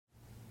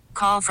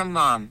Call from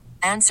mom.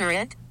 Answer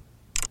it.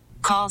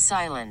 Call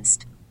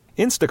silenced.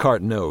 Instacart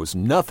knows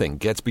nothing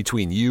gets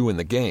between you and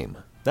the game.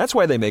 That's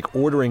why they make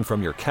ordering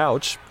from your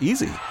couch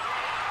easy.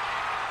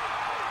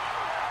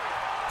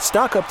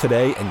 Stock up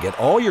today and get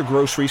all your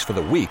groceries for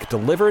the week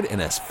delivered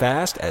in as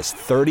fast as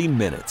 30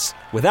 minutes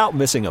without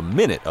missing a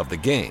minute of the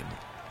game.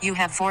 You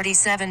have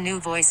 47 new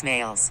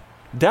voicemails.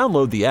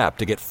 Download the app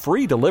to get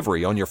free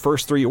delivery on your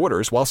first 3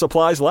 orders while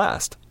supplies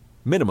last.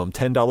 Minimum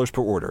 $10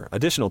 per order.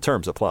 Additional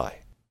terms apply.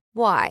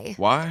 Why?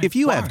 If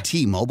you have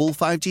T-Mobile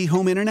 5G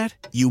home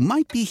internet, you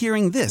might be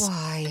hearing this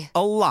Why?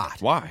 a lot.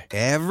 Why?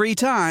 Every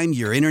time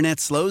your internet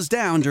slows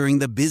down during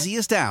the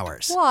busiest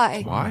hours.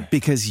 Why?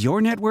 Because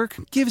your network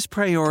gives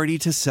priority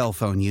to cell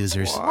phone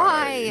users.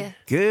 Why?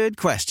 Good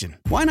question.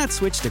 Why not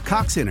switch to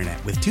Cox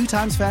Internet with 2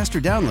 times faster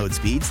download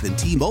speeds than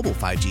T-Mobile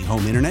 5G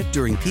home internet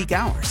during peak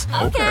hours?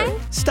 Okay.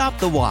 Stop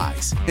the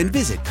whys and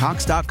visit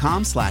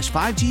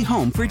cox.com/5G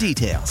home for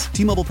details.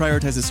 T-Mobile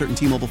prioritizes certain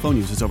T-Mobile phone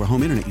users over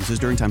home internet users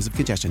during times of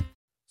congestion.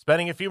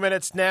 Spending a few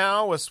minutes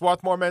now with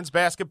Swarthmore men's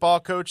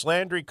basketball coach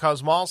Landry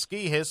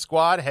Kozmalski. His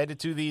squad headed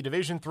to the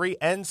Division III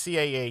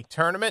NCAA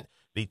tournament.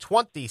 The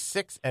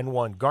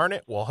 26-1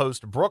 Garnet will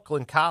host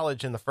Brooklyn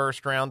College in the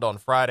first round on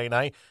Friday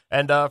night.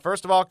 And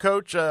first of all,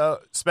 Coach,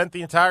 spent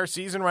the entire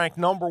season ranked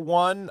number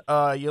 1.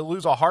 You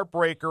lose a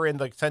heartbreaker in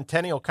the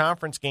Centennial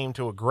Conference game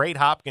to a great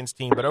Hopkins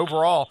team, but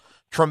overall,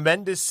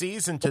 tremendous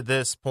season to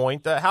this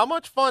point. How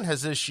much fun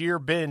has this year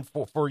been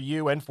for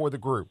you and for the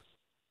group?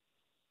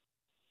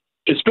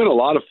 It's been a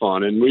lot of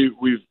fun, and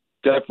we've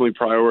definitely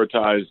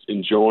prioritized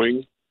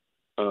enjoying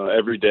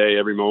every day,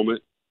 every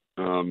moment.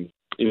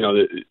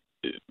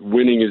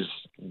 Winning is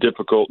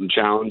difficult and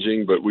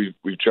challenging, but we've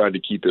tried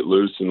to keep it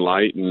loose and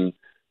light, and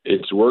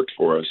it's worked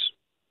for us.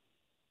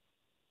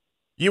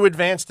 You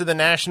advanced to the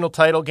national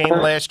title game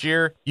last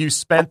year. You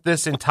spent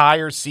this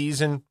entire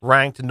season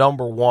ranked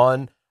number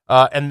 1.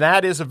 And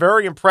that is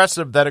very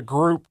impressive that a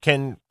group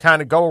can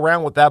kind of go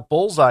around with that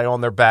bullseye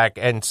on their back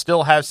and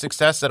still have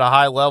success at a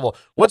high level.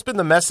 What's been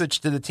the message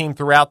to the team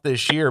throughout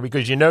this year?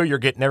 Because you know you're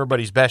getting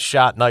everybody's best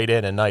shot night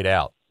in and night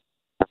out.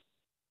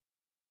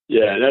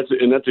 Yeah,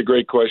 that's a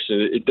great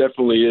question. It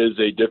definitely is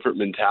a different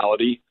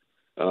mentality.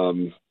 As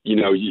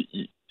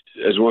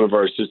one of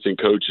our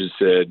assistant coaches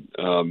said,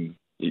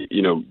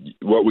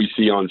 what we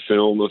see on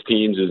film of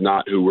teams is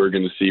not who we're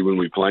going to see when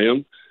we play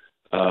them.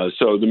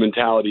 So the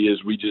mentality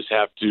is we just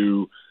have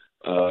to,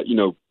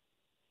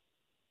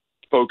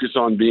 focus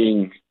on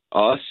being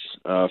us,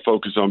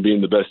 focus on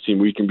being the best team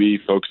we can be,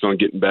 focus on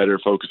getting better,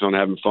 focus on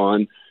having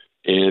fun.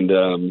 And,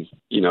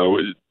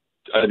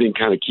 I think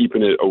kind of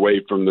keeping it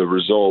away from the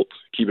result,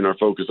 keeping our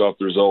focus off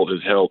the result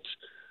has helped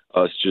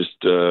us just,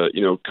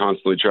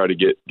 constantly try to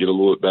get a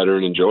little bit better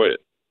and enjoy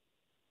it.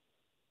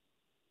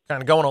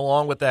 Kind of going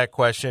along with that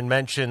question,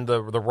 mentioned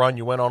the run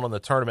you went on the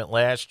tournament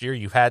last year.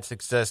 You've had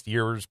success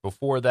years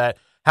before that.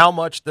 How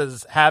much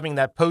does having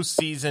that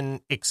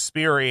postseason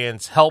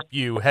experience help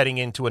you heading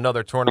into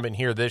another tournament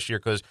here this year?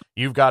 Because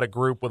you've got a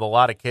group with a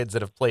lot of kids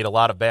that have played a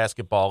lot of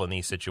basketball in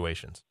these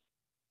situations.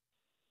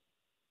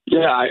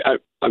 Yeah,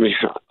 I mean,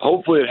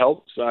 hopefully it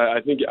helps.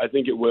 I think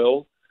it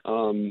will.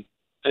 And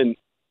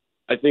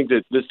I think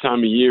that this time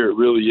of year, it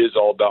really is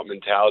all about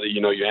mentality.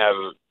 You have,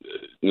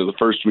 the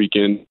first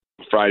weekend,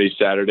 Friday,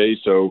 Saturday,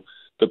 so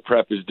the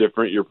prep is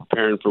different. You're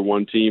preparing for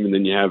one team, and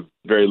then you have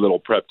very little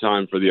prep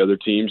time for the other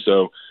team.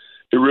 So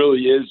it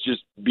really is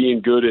just being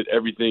good at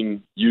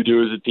everything you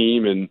do as a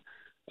team and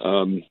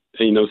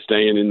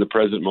staying in the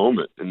present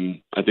moment.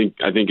 And I think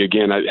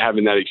again,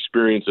 having that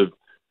experience of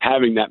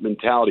having that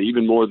mentality,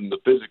 even more than the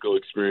physical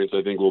experience,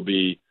 I think will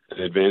be an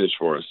advantage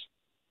for us.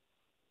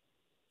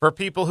 For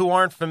people who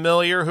aren't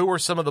familiar, who are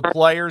some of the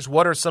players?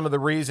 What are some of the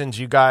reasons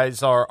you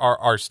guys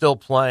are still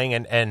playing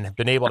and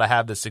been able to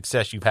have the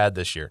success you've had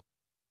this year?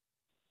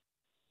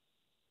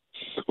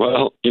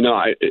 Well,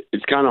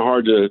 it's kind of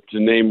hard to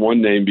name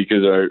one name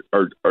because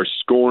our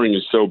scoring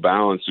is so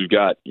balanced. We've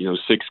got,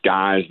 6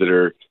 guys that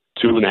are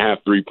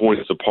 2.5, 3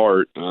 points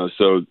apart.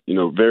 So,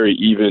 very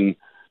even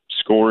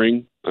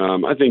scoring.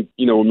 I think,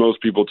 when most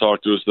people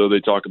talk to us, though, they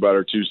talk about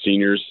our 2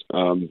 seniors,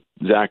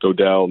 Zach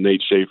Odell,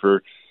 Nate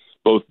Schaefer.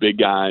 Both big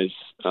guys,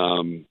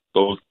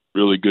 both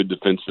really good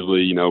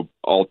defensively,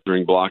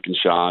 altering blocking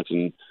shots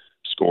and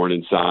scoring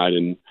inside.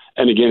 And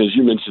again, as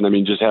you mentioned, I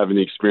mean, just having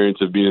the experience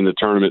of being in the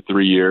tournament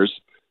 3 years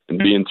and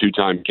being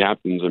 2-time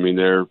captains, I mean,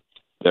 they're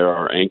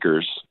our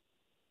anchors.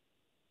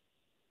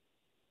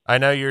 I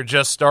know you're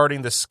just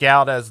starting to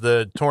scout as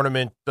the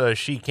tournament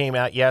sheet came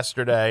out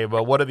yesterday,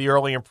 but what are the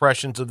early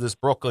impressions of this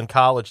Brooklyn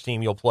College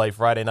team you'll play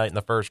Friday night in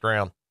the first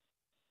round?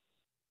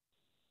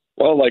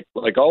 Well,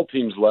 like all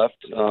teams left,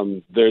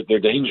 they're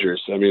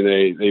dangerous. I mean,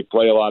 they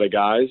play a lot of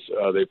guys.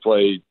 They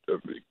play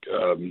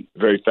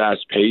very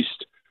fast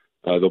paced.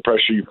 They'll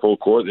pressure you full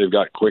court. They've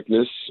got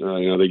quickness.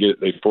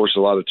 They force a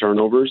lot of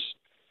turnovers.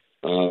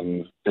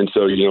 And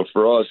so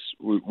for us,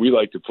 we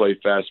like to play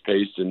fast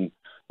paced. And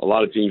a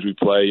lot of teams we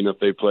play, if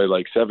they play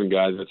like 7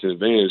 guys, that's an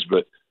advantage.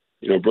 But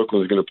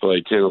Brooklyn's going to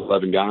play 10,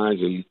 11 guys,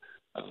 and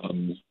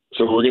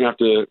So we're gonna have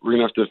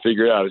to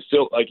figure it out. It's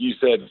still, like you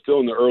said, it's still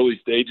in the early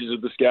stages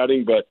of the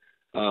scouting, but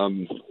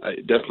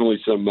definitely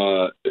some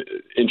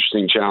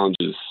interesting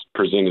challenges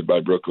presented by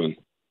Brooklyn.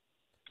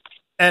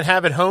 And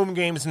having home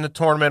games in the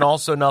tournament,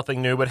 also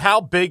nothing new. But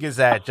how big is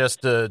that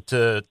just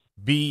to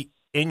be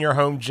in your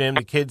home gym,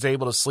 the kids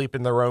able to sleep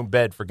in their own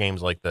bed for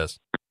games like this?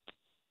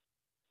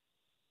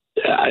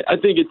 Yeah, I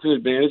think it's an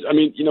advantage. I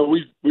mean,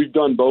 we've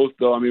done both,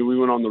 though. I mean, we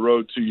went on the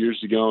road 2 years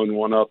ago and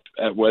won up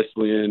at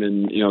Wesleyan,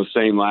 and,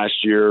 same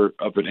last year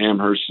up at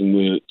Amherst in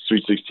the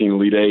Sweet 16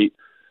 Elite Eight.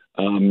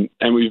 And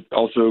we've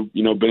also,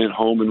 been at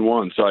home and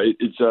won. So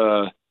it's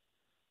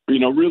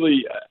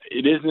really,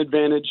 it is an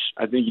advantage.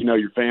 I think,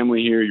 your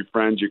family here, your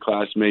friends, your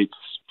classmates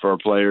for our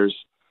players.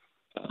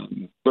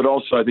 But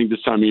also I think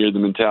this time of year, the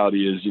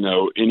mentality is,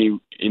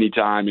 any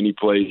time, any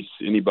place,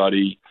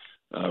 anybody,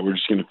 we're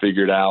just going to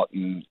figure it out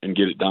and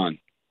get it done.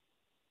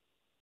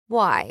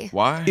 Why?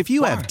 Why? If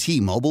you have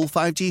T-Mobile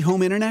 5G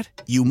home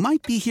internet, you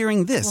might be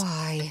hearing this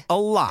Why? a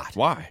lot.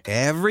 Why?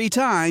 Every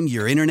time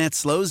your internet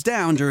slows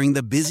down during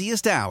the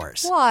busiest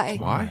hours. Why?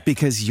 Why?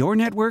 Because your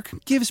network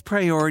gives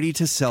priority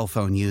to cell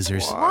phone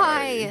users.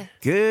 Why?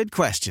 Good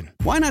question.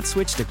 Why not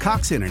switch to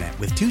Cox Internet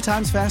with 2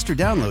 times faster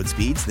download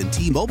speeds than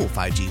T-Mobile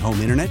 5G home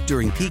internet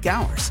during peak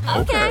hours?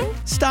 Okay.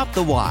 Stop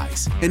the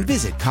whys and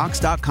visit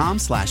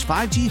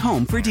Cox.com/5G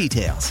home for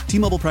details.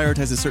 T-Mobile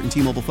prioritizes certain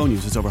T-Mobile phone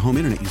users over home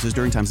internet users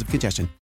during times of congestion.